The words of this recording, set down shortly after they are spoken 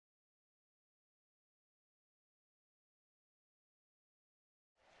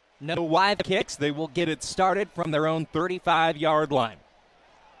No wide kicks. They will get it started from their own 35-yard line.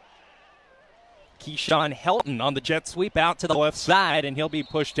 Keyshawn Helton on the jet sweep out to the left side, and he'll be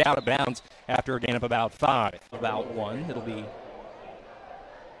pushed out of bounds after a gain of about 5. About 1. It'll be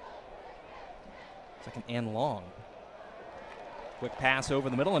second and long. Quick pass over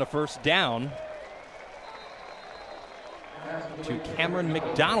the middle and a first down to Cameron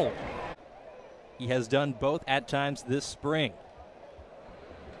McDonald. He has done both at times this spring.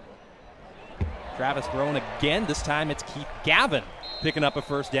 Travis throwing again. This time it's Keith Gavin picking up a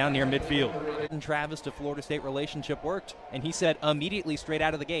first down near midfield. And Travis to Florida State relationship worked, and he said immediately straight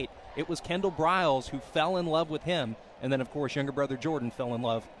out of the gate, it was Kendall Briles who fell in love with him, and then of course younger brother Jordan fell in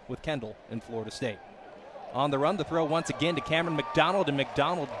love with Kendall in Florida State. On the run, the throw once again to Cameron McDonald, and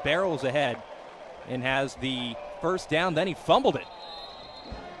McDonald barrels ahead and has the first down. Then he fumbled it.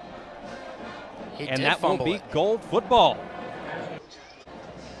 And that will be gold football.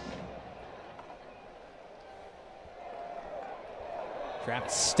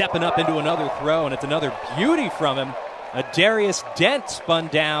 Travis stepping up into another throw, and it's another beauty from him. A Darius Dent spun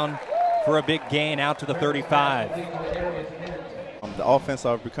down for a big gain out to the 35. The offense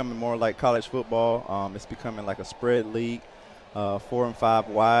are becoming more like college football. It's becoming like a spread league, 4 and 5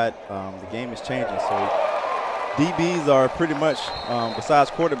 wide. The game is changing, so DBs are pretty much,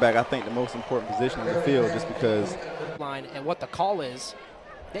 besides quarterback, I think the most important position in the field, just because. Line and what the call is,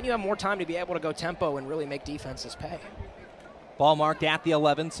 then you have more time to be able to go tempo and really make defenses pay. Ball marked at the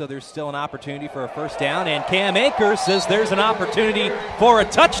 11, so there's still an opportunity for a first down, and Cam Akers says there's an opportunity for a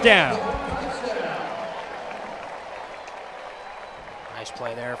touchdown. Nice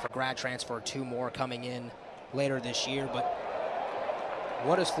play there for grad transfer, 2 more coming in later this year. But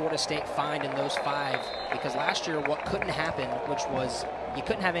what does Florida State find in those 5? Because last year what couldn't happen, which was you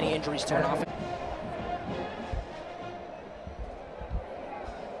couldn't have any injuries to an offense.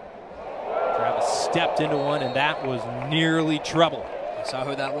 Travis stepped into one, and that was nearly trouble. You saw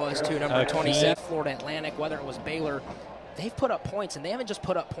who that was too, number 27, Florida Atlantic, whether it was Baylor. They've put up points, and they haven't just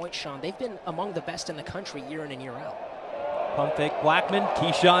put up points, Sean. They've been among the best in the country year in and year out. Pump fake Blackman,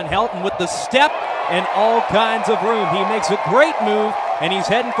 Keyshawn Helton with the step and all kinds of room. He makes a great move, and he's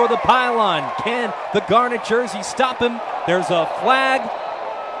heading for the pylon. Can the Garnet jersey stop him? There's a flag,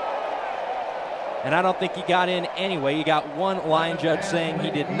 and I don't think he got in anyway. You got one line judge saying he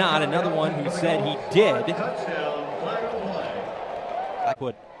did not, another one who said he did. I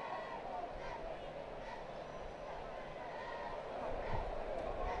put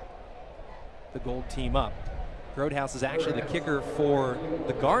the gold team up. Roadhouse is actually the kicker for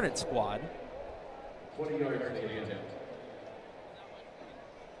the Garnet squad. 20 yards to the attempt.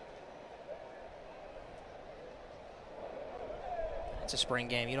 It's a spring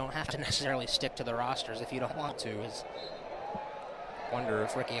game. You don't have to necessarily stick to the rosters if you don't want to. Wonder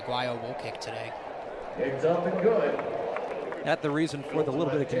if Ricky Aguayo will kick today. It's up and good. That's the reason for the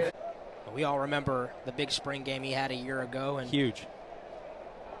little bit of confusion. We all remember the big spring game he had a year ago, and huge.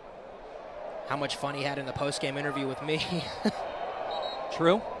 How much fun he had in the post-game interview with me.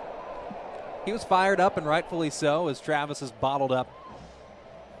 True. He was fired up, and rightfully so, as Travis is bottled up.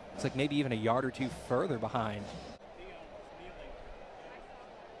 It's like maybe even a yard or 2 further behind.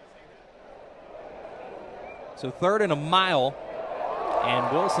 So 3rd and a mile,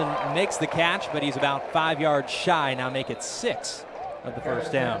 and Wilson makes the catch, but he's about 5 yards shy. Now make it 6 of the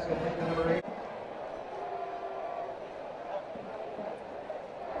first down.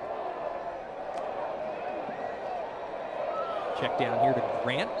 Check down here to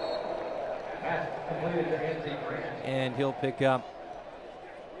Grant. And he'll pick up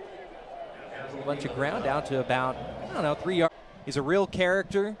a bunch of ground down to about, I don't know, 3 yards. He's a real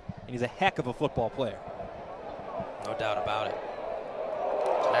character, and he's a heck of a football player. No doubt about it.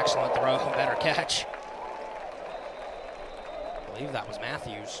 An excellent throw, better catch. I believe that was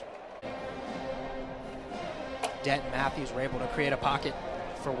Matthews. Dent and Matthews were able to create a pocket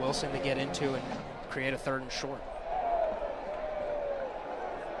for Wilson to get into and create a 3rd and short.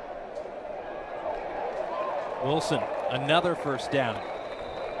 Wilson, another first down.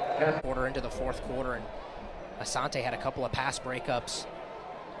 Quarter into the 4th quarter, and Asante had a couple of pass breakups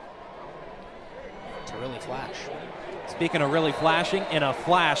to really flash. Speaking of really flashing, in a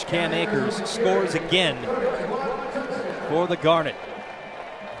flash, Cam Akers scores again for the Garnet.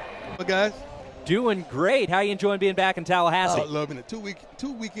 What, guys? Doing great. How you enjoying being back in Tallahassee? Oh, loving it. Two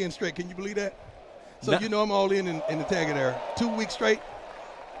weekends straight. Can you believe that? So, you know, I'm all in the tagging era. 2 weeks straight.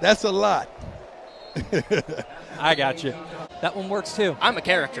 That's a lot. I got you. That one works too. I'm a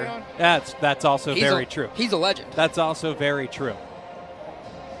character. That's also very true. He's a legend. That's also very true.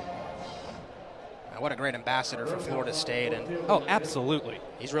 what a great ambassador for Florida State. And oh, absolutely.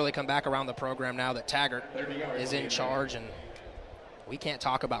 He's really come back around the program now that Taggart is in charge. And we can't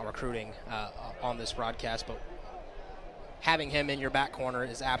talk about recruiting on this broadcast, but having him in your back corner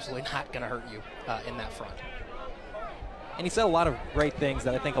is absolutely not going to hurt you in that front. And he said a lot of great things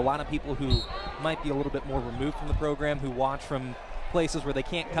that I think a lot of people who might be a little bit more removed from the program, who watch from places where they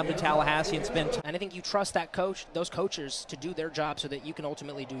can't come to Tallahassee and spend time. And I think you trust that coach, those coaches, to do their job so that you can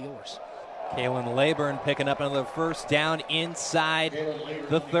ultimately do yours. Kalen Layburn picking up another first down inside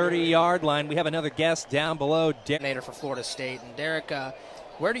the 30-yard line. We have another guest down below. For Florida State. And Derek,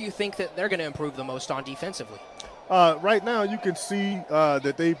 where do you think that they're going to improve the most on defensively? Right now you can see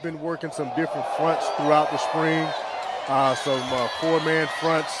that they've been working some different fronts throughout the spring. Some four-man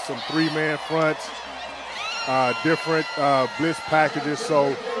fronts, some three-man fronts, different blitz packages.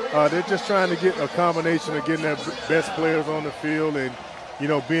 So they're just trying to get a combination of getting their best players on the field and, you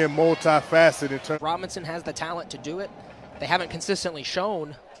know, being multifaceted. Robinson has the talent to do it. They haven't consistently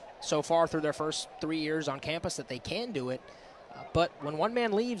shown so far through their first 3 years on campus that they can do it. But when one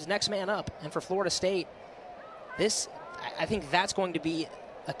man leaves, next man up. And for Florida State, I think that's going to be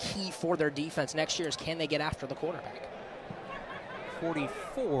a key for their defense next year is can they get after the quarterback.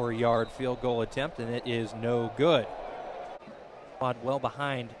 44-yard field goal attempt, and it is no good. Well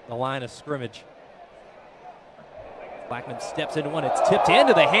behind the line of scrimmage. Blackman steps into one. It's tipped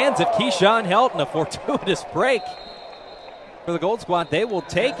into the hands of Keyshawn Helton. A fortuitous break for the Gold Squad. They will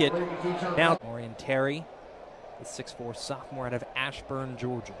take it. Now, Orion Terry, the 6'4" sophomore out of Ashburn,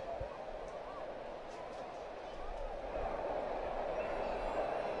 Georgia.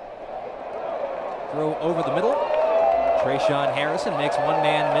 Throw over the middle. Trayshawn Harrison makes one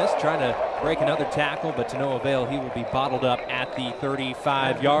man miss, trying to break another tackle, but to no avail. He will be bottled up at the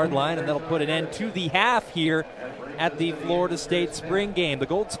 35-yard line, and that'll put an end to the half here at the Florida State spring game. The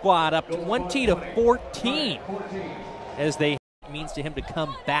Gold Squad up 20-14 as they means to him to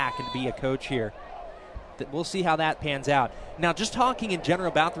come back and be a coach here. We'll see how that pans out. Now, just talking in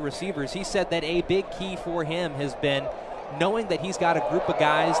general about the receivers, he said that a big key for him has been knowing that he's got a group of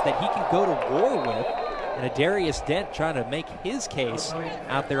guys that he can go to war with, and a Darius Dent trying to make his case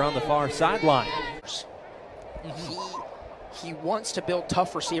out there on the far sideline. He wants to build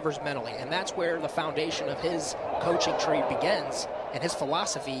tough receivers mentally, and that's where the foundation of his coaching tree begins, and his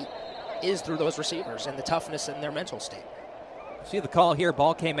philosophy is through those receivers and the toughness in their mental state. See the call here,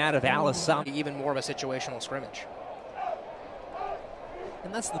 ball came out of Alice. Even more of a situational scrimmage.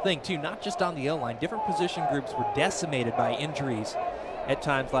 And that's the thing, too, not just on the O-line. Different position groups were decimated by injuries at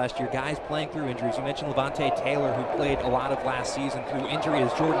times last year. Guys playing through injuries. You mentioned Levante Taylor, who played a lot of last season through injury,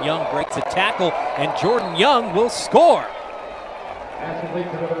 as Jordan Young breaks a tackle, and Jordan Young will score.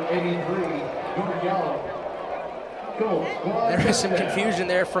 There is some confusion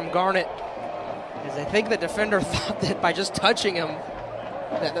there from Garnet, as I think the defender thought that by just touching him,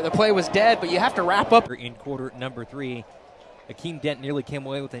 that the play was dead, but you have to wrap up. In quarter number 3, Akeem Dent nearly came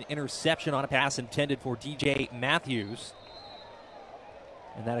away with an interception on a pass intended for DJ Matthews.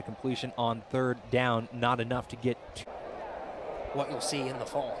 And that a completion on third down, not enough to get to what you'll see in the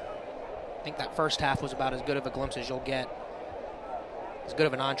fall. I think that first half was about as good of a glimpse as you'll get, as good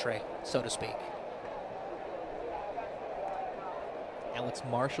of an entree, so to speak. Alex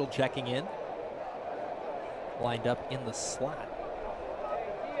Marshall checking in, lined up in the slot.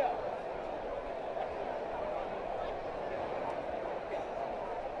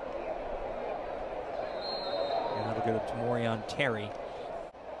 And that'll go to Morion Terry.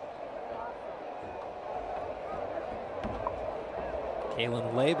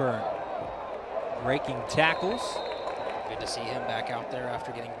 Kalen Layburn breaking tackles. Good to see him back out there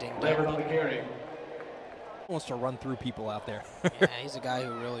after getting dinged Layburn up. on the carry. Wants to run through people out there. Yeah, he's a guy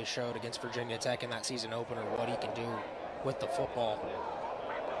who really showed against Virginia Tech in that season opener what he can do with the football.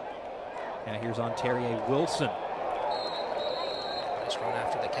 Now here's Ontario Wilson. Nice run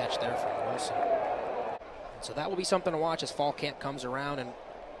after the catch there from Wilson. So that will be something to watch as fall camp comes around, and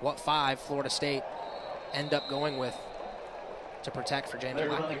what 5 Florida State end up going with to protect for James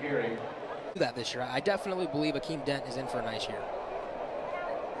Blackman. Do that this year. I definitely believe Akeem Dent is in for a nice year.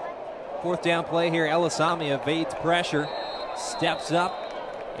 Fourth down play here. Elisami evades pressure, steps up,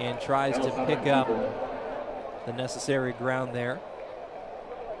 and tries to pick up the necessary ground there.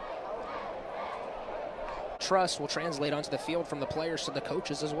 Trust will translate onto the field from the players to the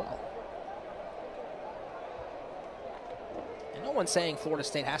coaches as well. And no one's saying Florida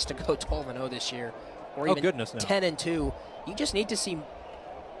State has to go 12-0 this year, or even goodness, no. 10-2. You just need to see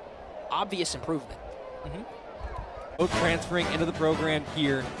obvious improvement. Transferring into the program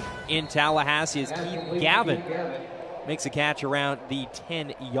here in Tallahassee as Keith Gavin makes a catch around the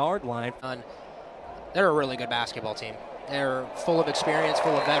 10-yard line. They're a really good basketball team. They're full of experience,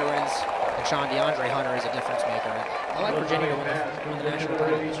 full of veterans, and Sean DeAndre Hunter is a difference maker. I like Virginia to win the national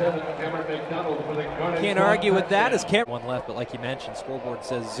title this year. Can't argue with that as one left, but like you mentioned, scoreboard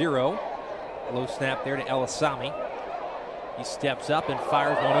says 0. Low snap there to Elisami. He steps up and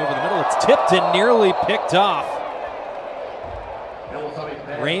fires one over the middle. It's tipped and nearly picked off.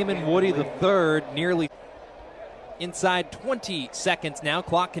 Raymond Woody III nearly inside 20 seconds now.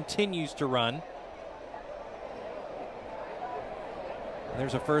 Clock continues to run. And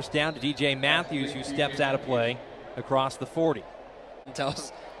there's a first down to DJ Matthews, who steps out of play across the 40. And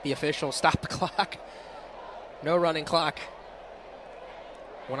tells the official, stop the clock. No running clock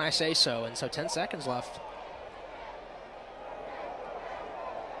when I say so, and so 10 seconds left.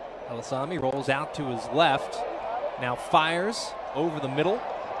 Elisami rolls out to his left, now fires over the middle.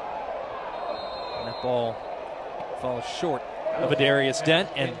 And that ball falls short of a Darius Dent,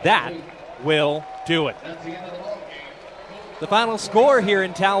 and that will do it. The final score here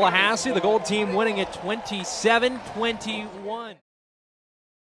in Tallahassee, the Gold team winning at 27-21.